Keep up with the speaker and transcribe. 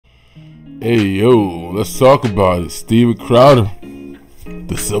Hey yo, let's talk about it. Steven Crowder.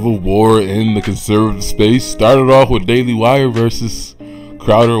 The civil war in the conservative space started off with Daily Wire versus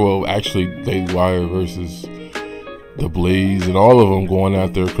Crowder. Well, actually, Daily Wire versus The Blaze, and all of them going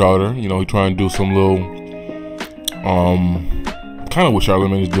after Crowder. You know, he trying to do some little, kind of what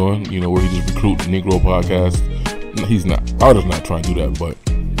Charlamagne is doing. You know, where he just recruit Negro podcast. He's not. Crowder's not trying to do that, but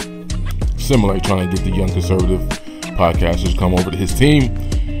similar, trying to get the young conservative podcasters to come over to his team.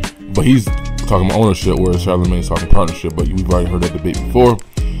 But he's talking about ownership, whereas Charlamagne is talking partnership. But we've already heard that debate before.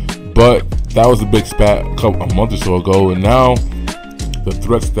 But that was a big spat a month or so ago, and now the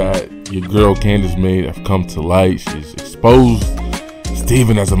threats that your girl Candace made have come to light. She's exposed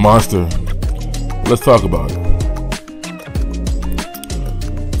Steven as a monster. Let's talk about it.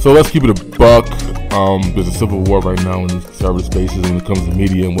 So let's keep it a buck. There's a civil war right now in these conservative spaces when it comes to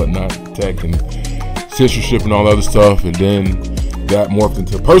media and whatnot, tech and censorship and all that other stuff, and then that morphed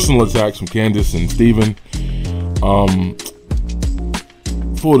into personal attacks from Candace and Steven.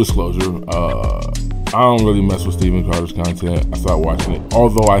 Full disclosure, I don't really mess with Steven Crowder's content. I started watching it.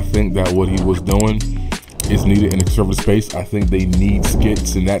 Although I think that what he was doing is needed in the conservative space. I think they need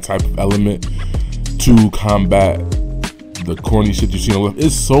skits and that type of element to combat the corny shit you see on the left.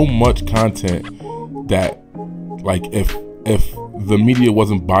 It's so much content that, like, if the media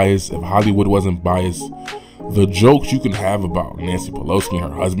wasn't biased, if Hollywood wasn't biased, the jokes you can have about Nancy Pelosi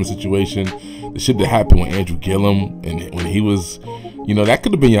and her husband situation, the shit that happened with Andrew Gillum, and when he was, you know, that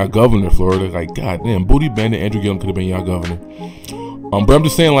could have been y'all governor of Florida. Like, goddamn, booty bandit Andrew Gillum could have been y'all governor. But I'm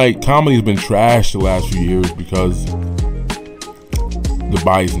just saying, like, comedy's been trashed the last few years because the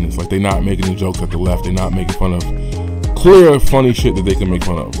biasness. Like, they're not making the jokes at the left. They're not making fun of clear, funny shit that they can make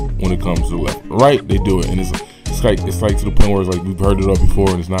fun of when it comes to the left. Right? They do it, and it's like to the point where it's like we've heard it all before,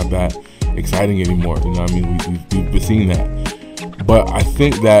 and it's not that exciting anymore. You know what I mean? We've been seeing that. But I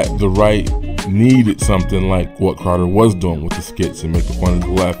think that the right needed something like what Crowder was doing with the skits and making fun of the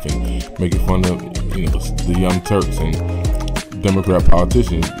left and making fun of, you know, the Young Turks and Democrat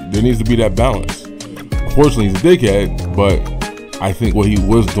politicians. There needs to be that balance. Unfortunately, he's a dickhead, but I think what he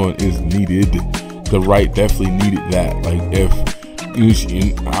was doing is needed. The right definitely needed that. Like, if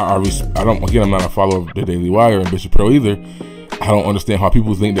I'm not a follower of the Daily Wire and Bishop Pro either. I don't understand how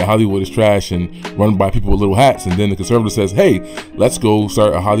people think that Hollywood is trash and run by people with little hats, and then the conservative says, hey, let's go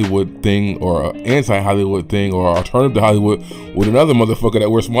start a Hollywood thing or an anti-Hollywood thing or alternative to Hollywood with another motherfucker that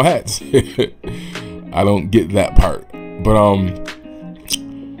wears small hats. I don't get that part. But I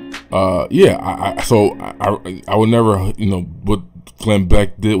would never, you know, what Glenn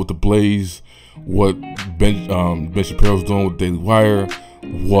Beck did with The Blaze, what Ben Shapiro's doing with Daily Wire,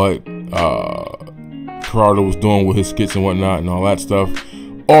 what Crowder was doing with his skits and whatnot and all that stuff.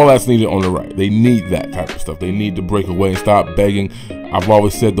 All that's needed on the right. They need that type of stuff. They need to break away and stop begging. I've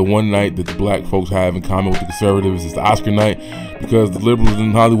always said the one night that the black folks have in common with the conservatives is the Oscar night, because the liberals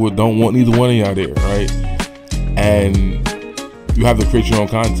in Hollywood don't want neither one of y'all there, right? And you have to create your own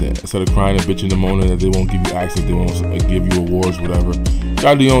content instead of crying and bitching and moaning that they won't give you access, they won't give you awards, whatever. You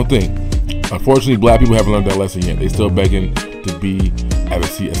gotta do your own thing. Unfortunately, black people haven't learned that lesson yet. They still begging to have a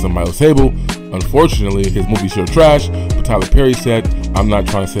seat at somebody else's table. Unfortunately, his movie sure trash, but Tyler Perry said, I'm not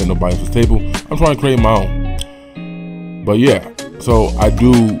trying to sit at nobody else's table. I'm trying to create my own. But yeah, so I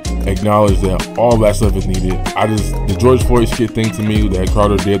do acknowledge that all that stuff is needed. The George Floyd shit thing to me that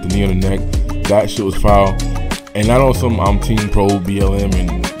Crowder did, the knee on the neck, that shit was foul. And I know I'm team pro BLM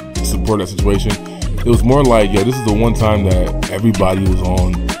and support that situation. It was more like, this is the one time that everybody was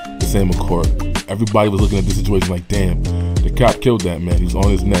on the same accord. Everybody was looking at this situation like, damn, the cop killed that man. He was on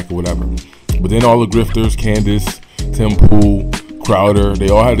his neck or whatever. But then all the grifters, Candace, Tim Pool, Crowder, they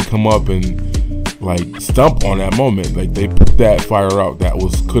all had to come up and like stump on that moment. Like, they put that fire out that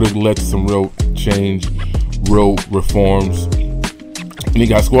could have led to some real change, real reforms, and he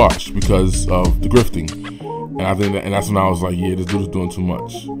got squashed because of the grifting. And I think that's when I was like, yeah, this dude is doing too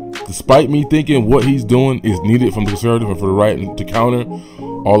much. Despite me thinking what he's doing is needed from the conservative and for the right to counter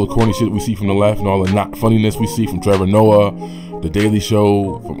all the corny shit we see from the left and all the not funniness we see from Trevor Noah, The Daily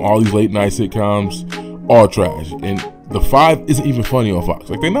Show, from all these late night sitcoms, all trash. And The Five isn't even funny on Fox.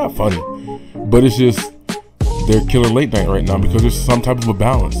 Like, they're not funny, but it's just they're killing late night right now because there's some type of a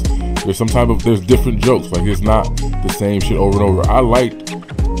balance. There's different jokes. Like, it's not the same shit over and over. I liked,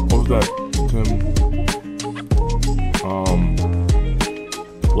 what was that, Tim?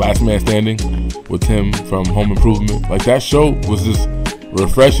 Last Man Standing with Tim from Home Improvement. Like, that show was just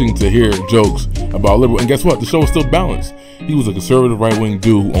refreshing to hear jokes about liberal. And guess what? The show was still balanced. He was a conservative right-wing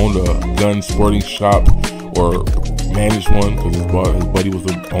dude who owned a gun sporting shop or managed one because his buddy was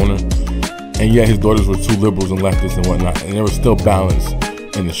the owner. And yet his daughters were two liberals and leftists and whatnot. And they were still balanced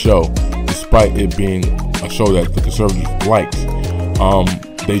in the show, despite it being a show that the conservatives liked.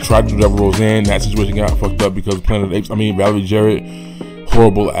 They tried to do that with Roseanne. That situation got fucked up because Planet of the Apes. I mean, Valerie Jarrett,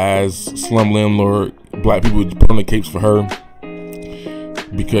 horrible as slum landlord. Black people put on the capes for her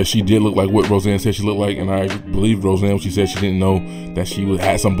because she did look like what Roseanne said she looked like, and I believed Roseanne when she said she didn't know that she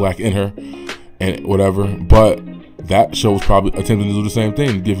had some black in her and whatever. But that show was probably attempting to do the same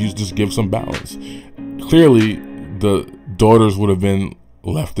thing, just give some balance. Clearly, the daughters would have been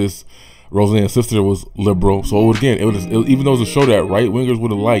leftist. Roseanne's sister was liberal, so even though it was a show that right wingers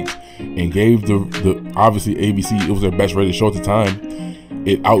would have liked and gave the obviously ABC, it was their best rated show at the time.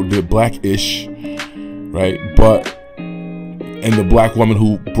 It outdid Blackish, right? And the black woman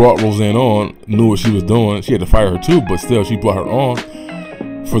who brought Roseanne on knew what she was doing. She had to fire her too, but still, she brought her on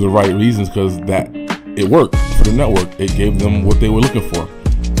for the right reasons because it worked for the network. It gave them what they were looking for.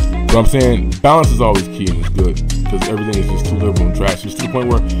 So I'm saying balance is always key and it's good because everything is just too liberal and trash. Just to the point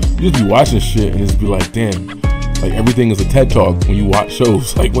where you just be watching shit and just be like, damn, like everything is a TED Talk when you watch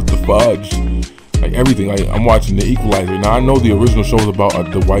shows. Like, what the fudge? Like everything. Like, I'm watching The Equalizer. Now, I know the original show was about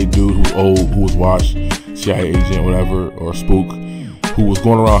the white dude who's old, who was washed, CIA agent, whatever, or spook, who was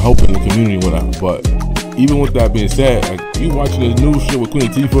going around helping the community and whatnot. But even with that being said, like, you watching this new shit with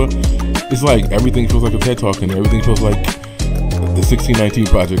Queen Latifah, it's like everything feels like a TED Talk and everything feels like the 1619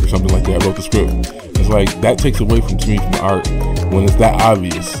 Project or something like that. I wrote the script. It's like that takes away from me from the art when it's that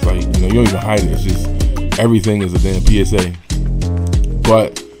obvious. Like, you don't even hide it. It's just everything is a damn PSA.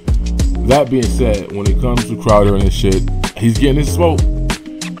 But that being said, when it comes to Chowder and this shit, he's getting his smoke.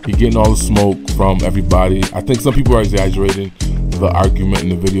 He's getting all the smoke from everybody. I think some people are exaggerating the argument in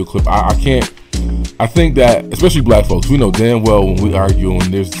the video clip. I think that, especially black folks, we know damn well when we argue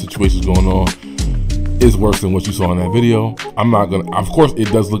and there's situations going on, it's worse than what you saw in that video. Of course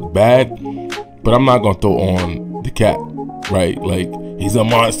it does look bad, but I'm not gonna throw on the cat, right? Like, he's a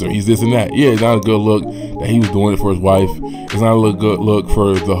monster, he's this and that. Yeah, it's not a good look that he was doing it for his wife. It's not a good look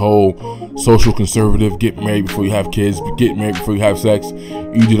for the whole social conservative, get married before you have kids, get married before you have sex.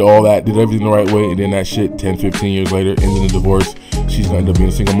 You did all that, did everything the right way, and then that shit 10, 15 years later, ended in a divorce. She's gonna end up being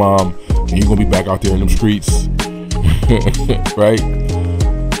a single mom, and you're gonna be back out there in them streets, right?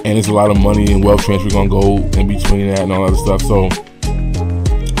 And it's a lot of money and wealth transfer gonna go in between that and all that stuff. So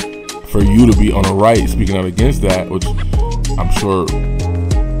for you to be on the right speaking out against that, which I'm sure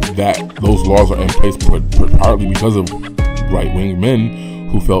that those laws are in place partly because of right-wing men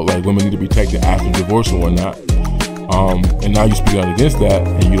who felt like women need to be protected after divorce and whatnot. And now you speak out against that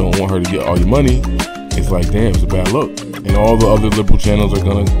and you don't want her to get all your money. It's like, damn, it's a bad look. And all the other liberal channels are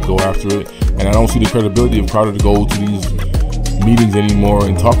gonna go after it. And I don't see the credibility of Chowder to go to these meetings anymore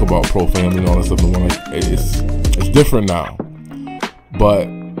and talk about pro-family and all that stuff. Like, it's different now. But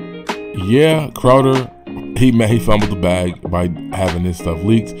yeah, Chowder, he fumbled the bag by having this stuff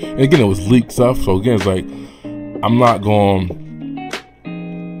leaked. And again, it was leaked stuff. So again, it's like, I'm not going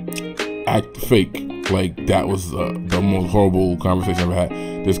to act fake like that was the most horrible conversation I've ever had.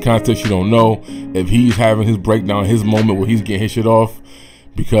 There's context you don't know. If he's having his breakdown, his moment where he's getting his shit off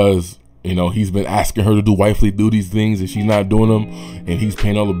because, you know, he's been asking her to do wifely duties things and she's not doing them, and he's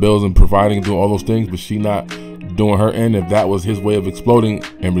paying all the bills and providing and doing all those things, but she not doing her end. If that was his way of exploding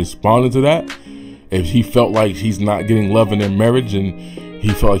and responding to that, if he felt like he's not getting love in their marriage and he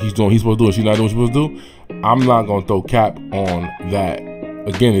felt like he's doing what he's supposed to do and she's not doing what she's supposed to do, I'm not going to throw cap on that.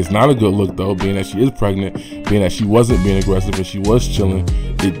 Again, it's not a good look though, being that she is pregnant, being that she wasn't being aggressive and she was chilling.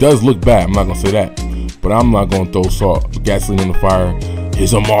 It does look bad, I'm not going to say that, but I'm not going to throw gasoline on the fire.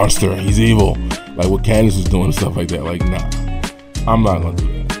 He's a monster, he's evil, like what Candace was doing and stuff like that. Like, nah, I'm not gonna do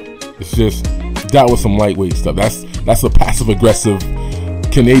that. It's just, that was some lightweight stuff. That's a passive aggressive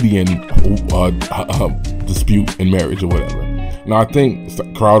Canadian dispute in marriage or whatever. Now I think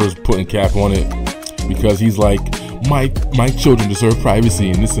Chowder's putting cap on it because he's like, my children deserve privacy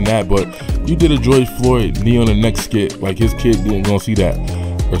and this and that, but you did a George Floyd knee on the neck skit, like his kid didn't gonna see that.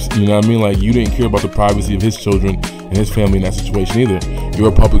 Or, you know what I mean? Like, you didn't care about the privacy of his children and his family in that situation either. You're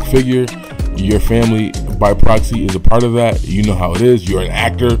a public figure. Your family, by proxy, is a part of that. You know how it is. You're an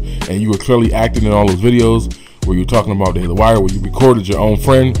actor, and you were clearly acting in all those videos where you're talking about The Wire, where you recorded your own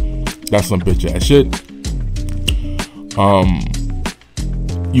friend. That's some bitch ass shit.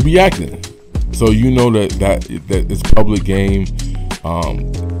 You be acting, so you know that it's public game.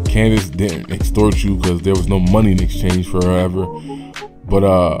 Candace didn't extort you because there was no money in exchange for her ever. But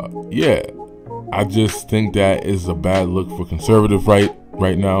yeah, I just think that is a bad look for conservative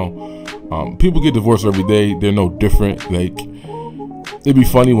right now. People get divorced every day. They're no different. Like, it'd be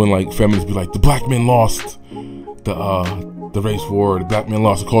funny when like feminists be like, the black men lost the race war, the black men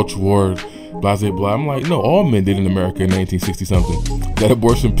lost the culture war, blah, blah, blah. I'm like, no, all men did in America in 1960 something. That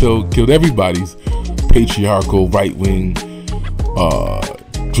abortion pill killed everybody's patriarchal, right wing,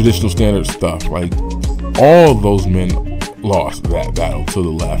 traditional standard stuff. Like, all those men lost that battle to the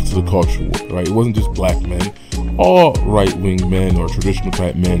left, to the culture war, right? It wasn't just black men. All right wing men or traditional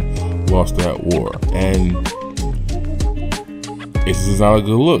type men lost that war. And this is not a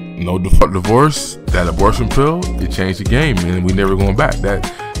good look. No divorce, that abortion pill, it changed the game, and we never going back. That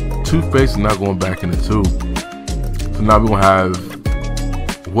toothpaste is not going back in the tube. So now we gonna have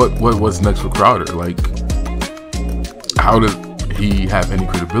what's next for Crowder? Like, how does he have any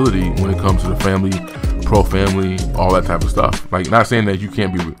credibility when it comes to the family, pro-family, all that type of stuff? Like, not saying that you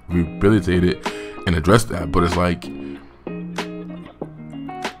can't be rehabilitated and address that, but it's like,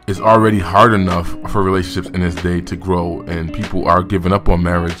 it's already hard enough for relationships in this day to grow, and people are giving up on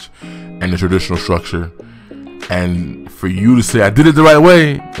marriage and the traditional structure. And for you to say, I did it the right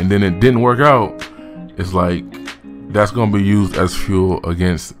way, and then it didn't work out, it's like, that's going to be used as fuel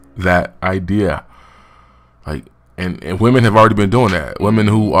against that idea. Like, and women have already been doing that. Women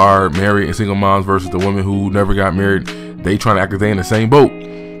who are married and single moms versus the women who never got married, they trying to act like they in the same boat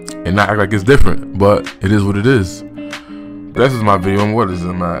and not act like it's different, but it is what it is. This is my video. What is it?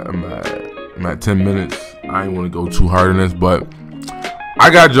 I'm at 10 minutes. I ain't want to go too hard on this, but I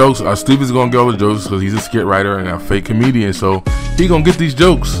got jokes. Steve is gonna get all the jokes because he's a skit writer and a fake comedian, so he gonna get these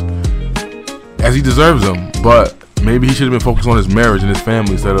jokes as he deserves them. But maybe he should have been focused on his marriage and his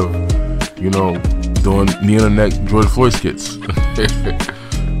family instead of, you know, doing knee on the neck George Floyd skits.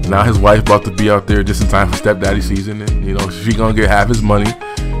 Now his wife about to be out there just in time for stepdaddy season, and you know she gonna get half his money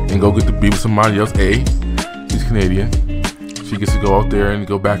and go get to be with somebody else. He's Canadian. She gets to go out there and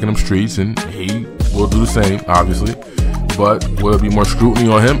go back in them streets, and he will do the same, obviously. But will there be more scrutiny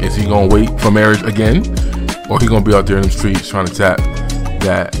on him? Is he gonna wait for marriage again, or he gonna be out there in them streets trying to tap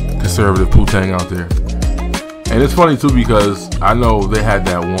that conservative poo-tang out there? And it's funny too, because I know they had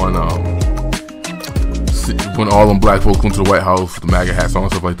that one when all them black folks went to the White House, the MAGA hats on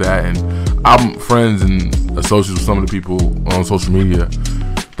and stuff like that, and I'm friends and associates with some of the people on social media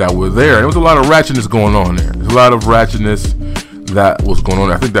that were there, and there was a lot of ratchetness going on there. There's a lot of ratchetness that was going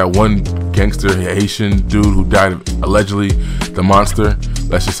on. I think that one gangster Haitian dude who died allegedly, the monster,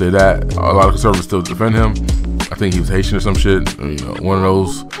 let's just say that, a lot of conservatives still defend him. I think he was Haitian or some shit, you know, one of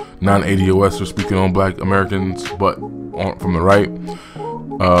those non-ADOSers speaking on black Americans, but from the right.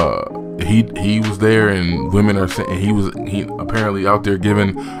 He was there, and women are saying he apparently out there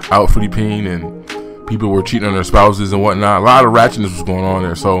giving out fruity peen, and people were cheating on their spouses and whatnot. A lot of ratchetness was going on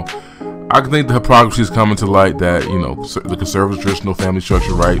there. So I think the hypocrisy is coming to light, that, you know, the conservative traditional family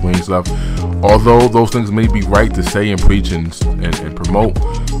structure, right wing stuff, although those things may be right to say and preach and promote,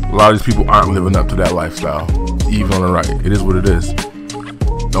 a lot of these people aren't living up to that lifestyle, even on the right. It is what it is.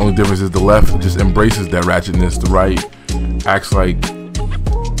 The only difference is the left just embraces that ratchetness, the right acts like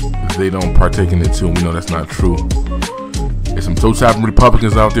they don't partake in it too, and we know that's not true. There's some toe-tapping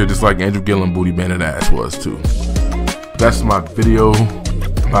Republicans out there, just like Andrew Gillum booty bandit ass was too. That's my video.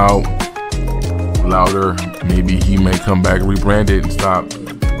 I'm out. Louder. Maybe he may come back, rebrand it, and stop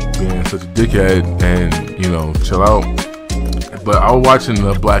being such a dickhead and, you know, chill out. But I was watching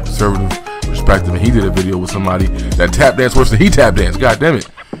the Black Conservative Perspective, and he did a video with somebody that tap dance worse than he tap dance. God damn it.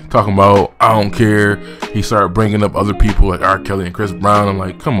 Talking about, I don't care. He started bringing up other people like R. Kelly and Chris Brown. I'm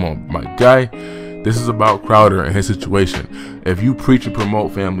like, come on, my guy. This is about Crowder and his situation. If you preach and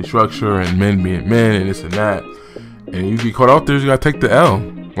promote family structure and men being men and this and that, and you get caught out there, you gotta take the L.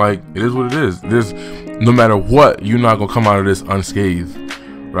 Like, it is what it is. There's, no matter what, you're not gonna come out of this unscathed,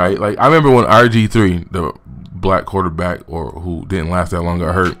 right? Like, I remember when RG3, the black quarterback, or who didn't last that long,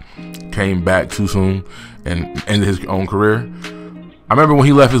 got hurt, came back too soon and ended his own career. I remember when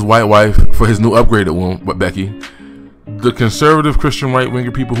he left his white wife for his new upgraded one, but Becky. The conservative Christian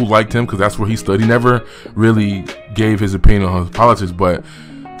right-winger people who liked him, because that's where he stood. He never really gave his opinion on his politics, but,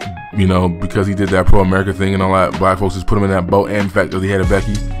 you know, because he did that pro-America thing and all that, black folks just put him in that boat, and in fact, he had a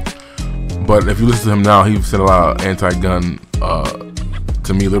Becky. But if you listen to him now, he said a lot of anti-gun,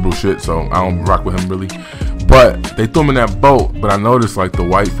 to me, liberal shit, so I don't rock with him really. But they threw him in that boat, but I noticed, like, the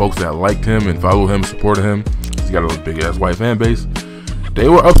white folks that liked him and followed him, supported him, he's got a big-ass white fan base, they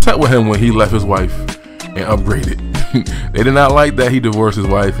were upset with him when he left his wife and upgraded. They did not like that he divorced his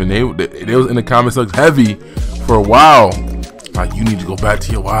wife, and they was in the comment section heavy for a while. Like, you need to go back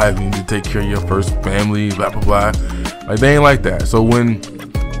to your wife, you need to take care of your first family, blah, blah, blah. Like, they ain't like that. So when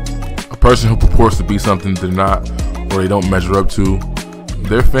a person who purports to be something they're not, or they don't measure up to,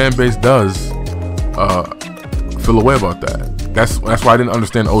 their fan base does feel a way about that. That's why I didn't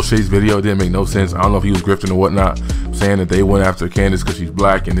understand O'Shea's video. It didn't make no sense. I don't know if he was grifting or whatnot, saying that they went after Candace because she's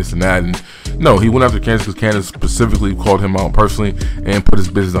black and this and that. And no, he went after Candace because Candace specifically called him out personally and put his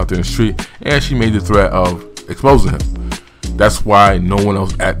business out there in the street, and she made the threat of exposing him. That's why no one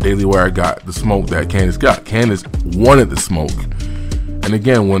else at Daily Wire got the smoke that Candace got. Candace wanted the smoke. And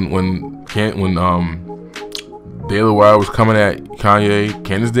again, when Daily Wire was coming at Kanye,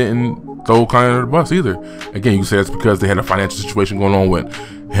 Candace didn't throw Kanye under the bus either. Again, you can say that's because they had a financial situation going on with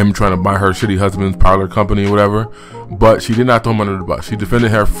him trying to buy her shitty husband's parlor company or whatever. But she did not throw him under the bus. She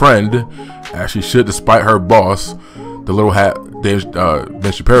defended her friend, as she should, despite her boss, the little hat,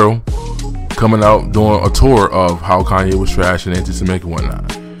 Ben Shapiro, coming out doing a tour of how Kanye was trash and anti-Semitic and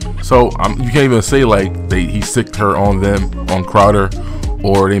whatnot. So you can't even say like he sicked her on them, on Chowder,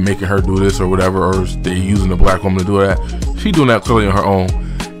 or they making her do this or whatever, or they using a black woman to do that. She doing that clearly on her own,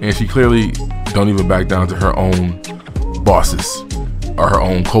 and she clearly don't even back down to her own bosses or her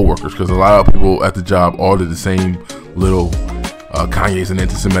own co-workers, because a lot of people at the job all did the same little Kanye's an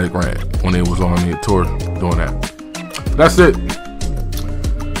anti-Semitic rant when they was on the tour doing that. That's it.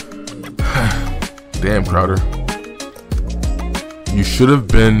 Damn, Chowder. You should have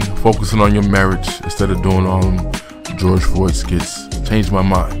been focusing on your marriage instead of doing all them George Floyd skits. Changed my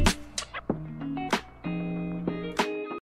mind.